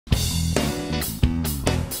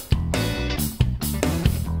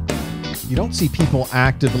You don't see people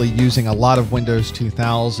actively using a lot of Windows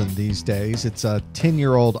 2000 these days. It's a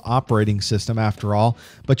 10-year-old operating system after all,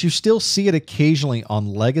 but you still see it occasionally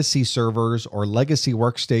on legacy servers or legacy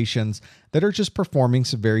workstations that are just performing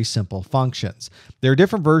some very simple functions. There are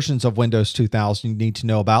different versions of Windows 2000 you need to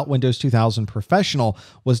know about. Windows 2000 Professional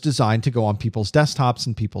was designed to go on people's desktops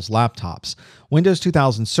and people's laptops. Windows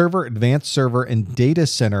 2000 Server, Advanced Server, and Data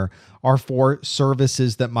Center are for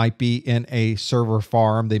services that might be in a server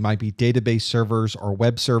farm. They might be database servers or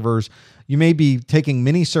web servers. You may be taking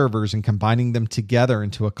many servers and combining them together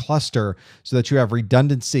into a cluster so that you have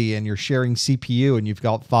redundancy and you're sharing CPU and you've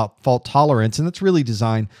got fault tolerance, and that's really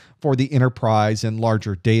designed for the enterprise and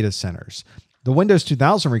larger data centers. The Windows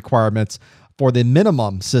 2000 requirements for the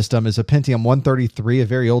minimum system is a Pentium 133, a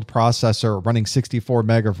very old processor running 64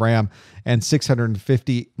 meg of RAM and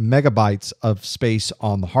 650 megabytes of space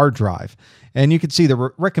on the hard drive. And you can see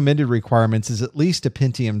the recommended requirements is at least a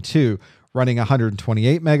Pentium 2 running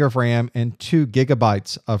 128 meg of RAM and 2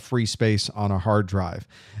 gigabytes of free space on a hard drive.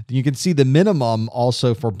 You can see the minimum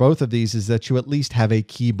also for both of these is that you at least have a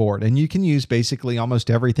keyboard, and you can use basically almost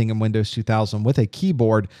everything in Windows 2000 with a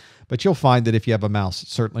keyboard, but you'll find that if you have a mouse, it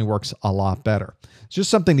certainly works a lot better. It's just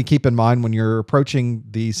something to keep in mind when you're approaching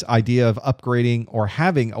this idea of upgrading or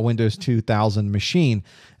having a Windows 2000 machine,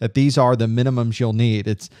 that these are the minimums you'll need.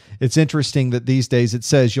 It's interesting that these days it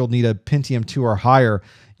says you'll need a Pentium 2 or higher.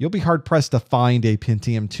 You'll be hard-pressed to find a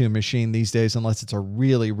Pentium 2 machine these days unless it's a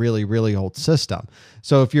really, really, really old system.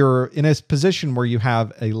 So if you're in a position where you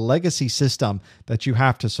have a legacy system that you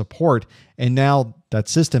have to support, and now that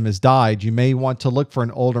system has died, you may want to look for an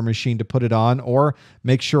older machine to put it on, or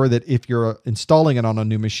make sure that if you're installing it on a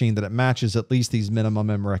new machine that it matches at least these minimum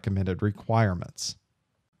and recommended requirements.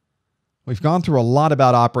 We've gone through a lot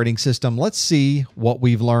about operating system. Let's see what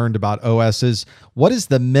we've learned about OSs. What is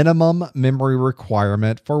the minimum memory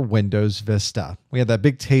requirement for Windows Vista? We had that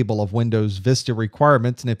big table of Windows Vista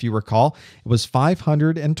requirements, and if you recall, it was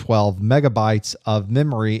 512 megabytes of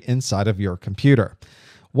memory inside of your computer.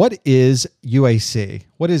 What is UAC?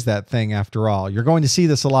 What is that thing after all? You're going to see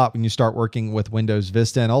this a lot when you start working with Windows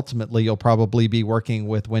Vista, and ultimately you'll probably be working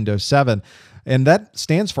with Windows 7. And that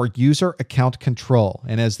stands for User Account Control.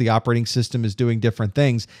 And as the operating system is doing different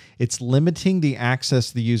things, it's limiting the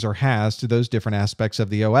access the user has to those different aspects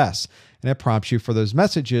of the OS. And it prompts you for those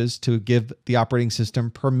messages to give the operating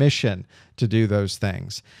system permission to do those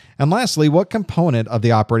things. And lastly, what component of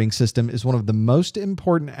the operating system is one of the most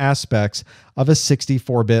important aspects of a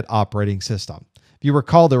 64-bit operating system? If you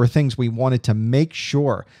recall, there were things we wanted to make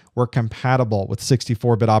sure were compatible with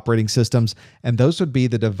 64-bit operating systems, and those would be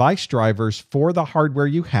the device drivers for the hardware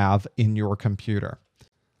you have in your computer.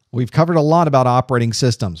 We've covered a lot about operating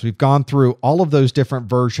systems. We've gone through all of those different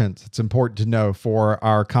versions. It's important to know for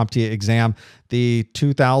our CompTIA exam, the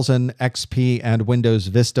 2000 XP and Windows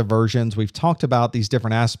Vista versions. We've talked about these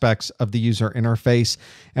different aspects of the user interface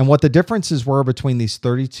and what the differences were between these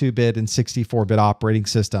 32-bit and 64-bit operating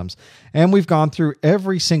systems. And we've gone through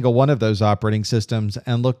every single one of those operating systems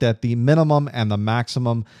and looked at the minimum and the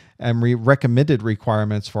maximum and recommended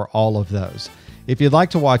requirements for all of those. If you'd like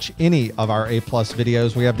to watch any of our A+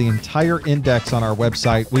 videos, we have the entire index on our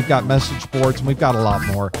website. We've got message boards and we've got a lot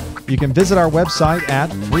more. You can visit our website at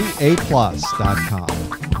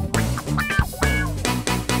freeaplus.com.